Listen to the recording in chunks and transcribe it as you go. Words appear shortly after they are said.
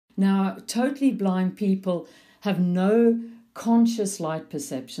Now, totally blind people have no conscious light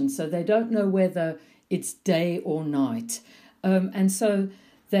perception, so they don't know whether it's day or night. And so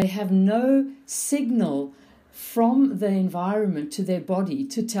they have no signal from the environment to their body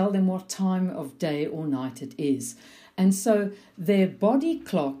to tell them what time of day or night it is. And so their body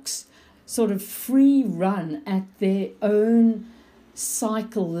clocks sort of free run at their own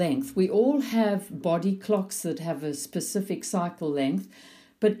cycle length. We all have body clocks that have a specific cycle length,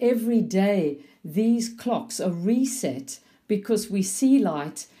 but every day these clocks are reset because we see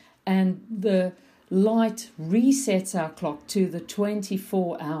light, and the light resets our clock to the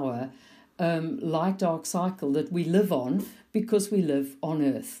 24-hour light-dark cycle that we live on because we live on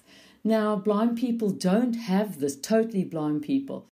Earth. Now, blind people don't have this, totally blind people.